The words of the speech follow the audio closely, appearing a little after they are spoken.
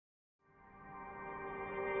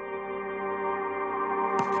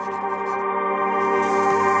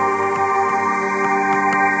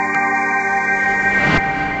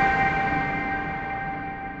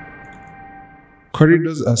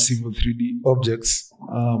Corridors are simple 3D objects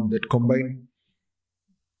that combine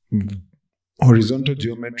horizontal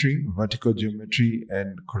geometry, vertical geometry,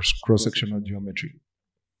 and cross-sectional geometry.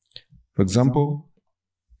 For example,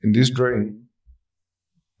 in this drawing,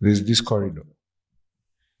 there's this corridor.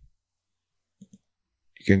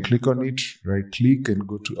 You can click on it, right-click, and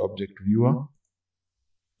go to Object Viewer.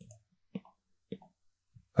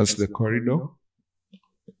 That's the corridor.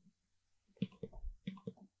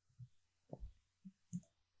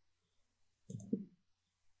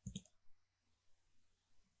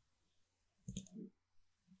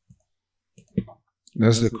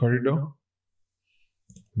 That's the corridor.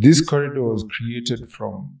 This corridor was created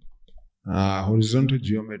from horizontal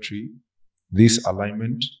geometry, this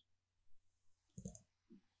alignment.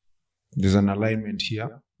 There's an alignment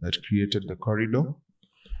here that created the corridor.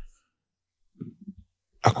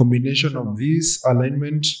 A combination of this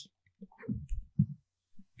alignment,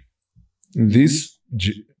 this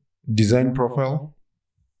design profile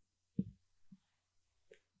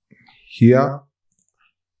here,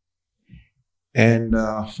 and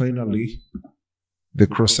finally the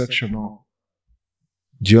cross-sectional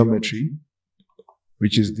geometry,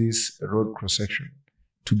 which is this road cross-section.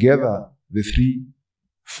 Together, the three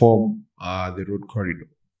form the road corridor.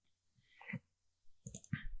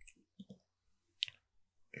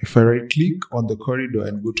 If I right-click on the corridor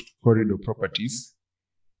and go to corridor properties,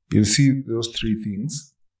 you'll see those three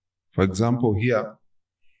things. For example, here,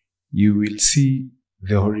 you will see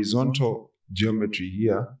the horizontal geometry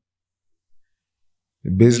here. The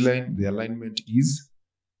baseline, the alignment is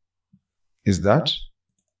that.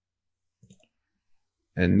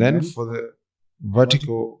 And then for the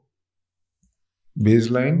vertical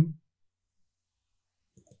baseline,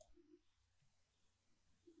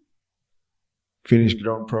 finished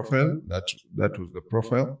ground profile, that was the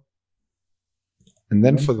profile. And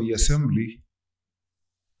then for the assembly,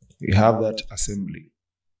 we have that assembly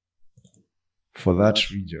for that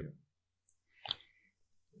region.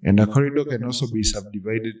 And a corridor can also be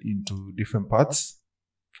subdivided into different parts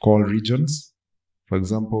called regions. For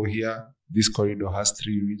example, here, this corridor has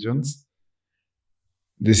 3 regions.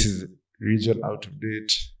 This is region out of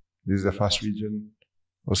date. This is the first region.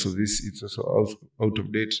 Also, this is also out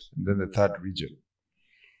of date. And then the third region.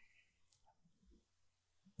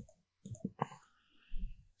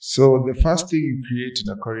 So the first thing you create in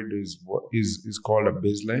a corridor is called a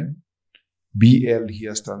baseline. BL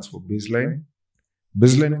here stands for baseline.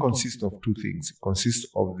 Baseline consists of 2 things. It consists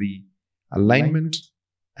of the alignment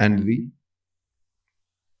and the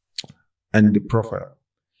profile.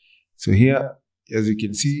 So here, as you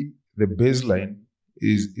can see, the baseline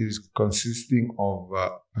is consisting of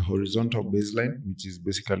a horizontal baseline, which is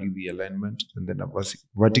basically the alignment, and then a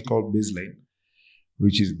vertical baseline,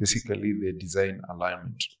 which is basically the design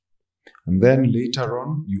alignment. And then later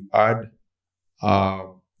on, you add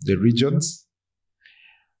the regions.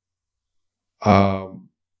 A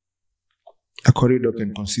corridor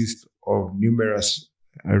can consist of numerous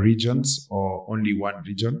regions or only one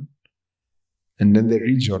region. And then the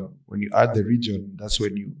region, when you add the region, that's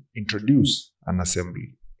when you introduce an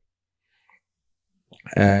assembly.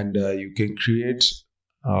 And you can create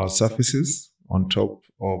surfaces on top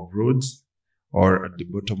of roads or at the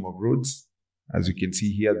bottom of roads. As you can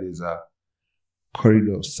see here, there's a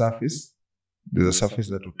corridor surface. There's a surface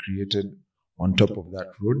that was created on top of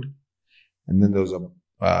that road. And then there's a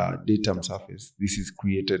datum surface. This is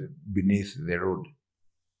created beneath the road.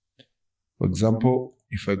 For example,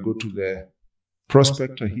 if I go to the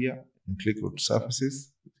prospector here and click on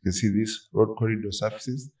surfaces, you can see this road corridor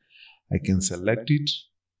surfaces. I can select it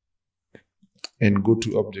and go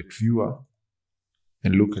to Object Viewer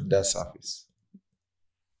and look at that surface.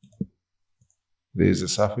 There is a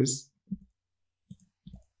surface.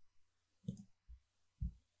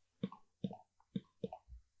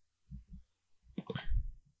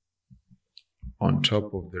 On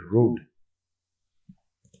top of the road.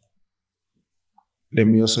 Let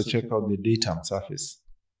me also check out the datum surface.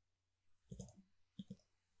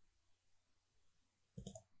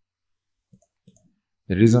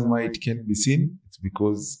 The reason why it can't be seen is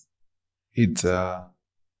because its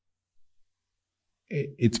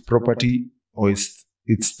property or its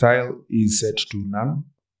style is set to none.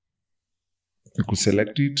 You could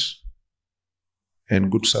select it and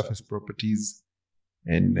go to surface properties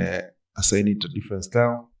and assign it a different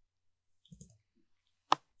style.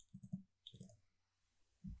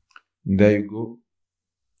 And there you go.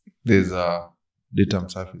 There's a datum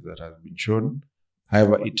surface that has been shown.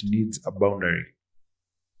 However, it needs a boundary.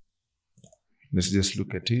 Let's just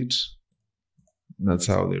look at it. That's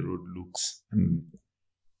how the road looks and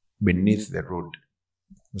beneath the road.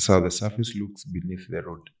 That's how the surface looks beneath the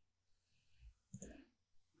road.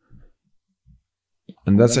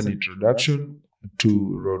 And that's an introduction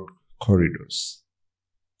to road corridors.